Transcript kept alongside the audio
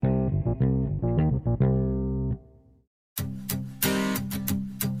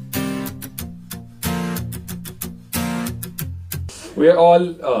We are all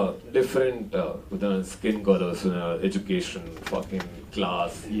different with our skin colors, education, fucking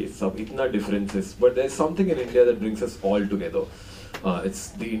class, ये सब इतना differences. But there's something in India that brings us all together. It's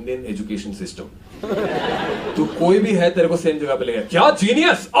the Indian education system. तू कोई भी है तेरे को सेम जगह पे लेगा. क्या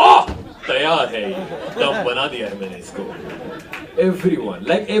जीनियस? तैयार है, दम बना दिया है मैंने इसको.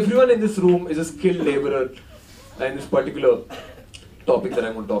 Everyone in this room is a skilled laborer in this particular topic that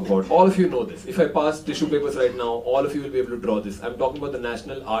I'm going to talk about. All of you know this. If I pass tissue papers right now, all of you will be able to draw this. I'm talking about the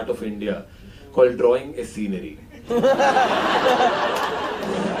national art of India called drawing a scenery.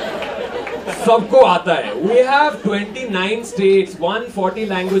 सबको आता है. We have 29 states, 140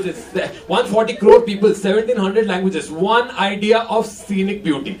 languages, 140 crore people, 1700 languages, one idea of scenic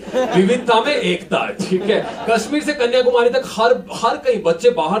beauty. विविधता में एकता, ठीक है. कश्मीर से कन्याकुमारी तक हर कहीं बच्चे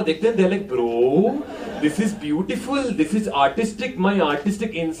बाहर देखते हैं. They're like, bro, this is beautiful, this is artistic, my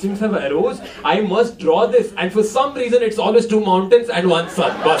artistic instincts have arose, I must draw this. And for some reason it's always 2 mountains and 1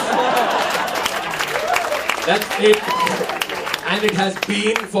 sun. Bas. That's it. And it has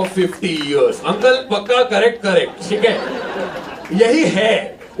been for 50 years. Uncle, पक्का correct, ठीक है. यही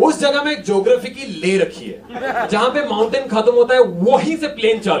है. उस जगह में एक geography की ले रखी है जहां पे माउंटेन खत्म होता है वहीं से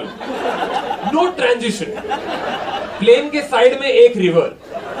प्लेन चालू. No transition. प्लेन के साइड में एक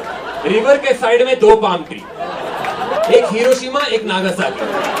रिवर के साइड में 2 पाम ट्री, एक हिरोशिमा एक नागासाकी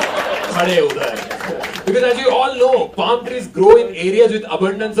खड़े उधर. Because as you all know, palm trees grow in areas with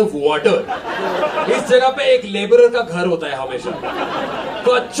abundance of water. इस जगह पे एक लेबरर का घर होता है हमेशा.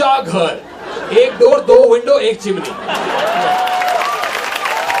 कच्चा घर, 1 डोर 2 विंडो 1 चिमनी.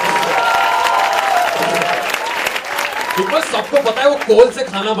 बिकॉज़ सबको पता है वो कोल से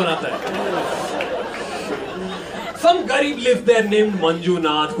खाना बनाता है. Some garib lives there named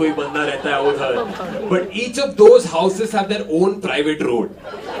Manjunath, कोई बंदा रहता है उधर. But each of those houses have their own private road.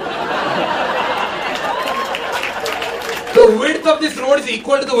 The width of this road is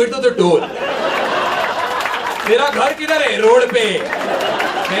equal to the width of the door. तेरा घर किधर है? रोड पे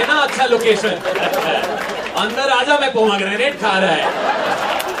है ना. अच्छा लोकेशन. अंदर आजा, मैं पोमाग्रेनेट खा रहा है.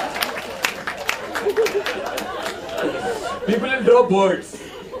 People will draw birds.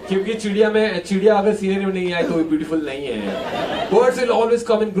 क्योंकि चिड़िया अगर सीनरी में नहीं आए तो ब्यूटीफुल नहीं है. Birds will always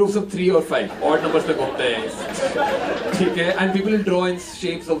come in groups of 3 or 5. Odd numbers पे घूमते हैं, ठीक है. And people will draw in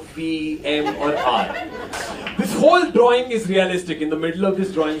shapes of V, M or R. This whole drawing is realistic. In the middle of this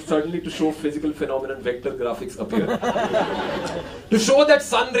drawing, suddenly to show physical phenomenon, vector graphics appear. To show that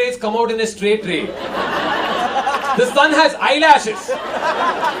sun rays come out in a straight ray. The sun has eyelashes.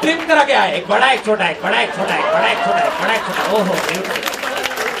 Trim करा के आए. एक बड़ा एक छोटा, एक बड़ा एक छोटा, एक बड़ा एक छोटा, एक बड़ा एक छोटा. ओहो.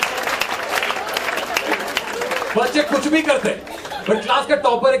 बच्चे कुछ भी करते हैं, बट क्लास का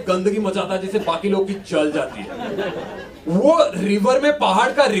टॉपर एक गंदगी मचाता है जिससे बाकी लोग की जल जाती है. वो रिवर में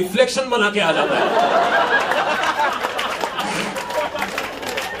पहाड़ का रिफ्लेक्शन बना के आ जाता है.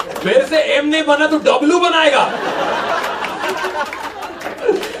 मेरे से एम नहीं बना तो डब्ल्यू बनाएगा.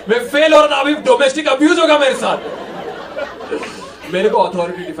 मैं फेल हो रहा था, अभी डोमेस्टिक अब्यूज होगा मेरे साथ. मेरे को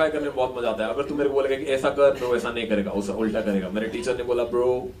अथॉरिटी डिफाई करने में बहुत मजा आता है. अगर तू मेरे को बोलेगा कि ऐसा कर तो ऐसा नहीं करेगा, उसे उल्टा करेगा. मेरे टीचर ने बोला,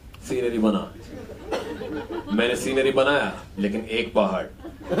 ब्रो सीनरी बना. मैंने सीनरी बनाया लेकिन एक पहाड़.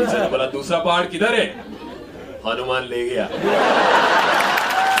 टीचर ने बोला, दूसरा पहाड़ किधर है? हनुमान ले गया.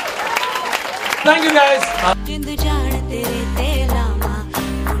 Thank you guys.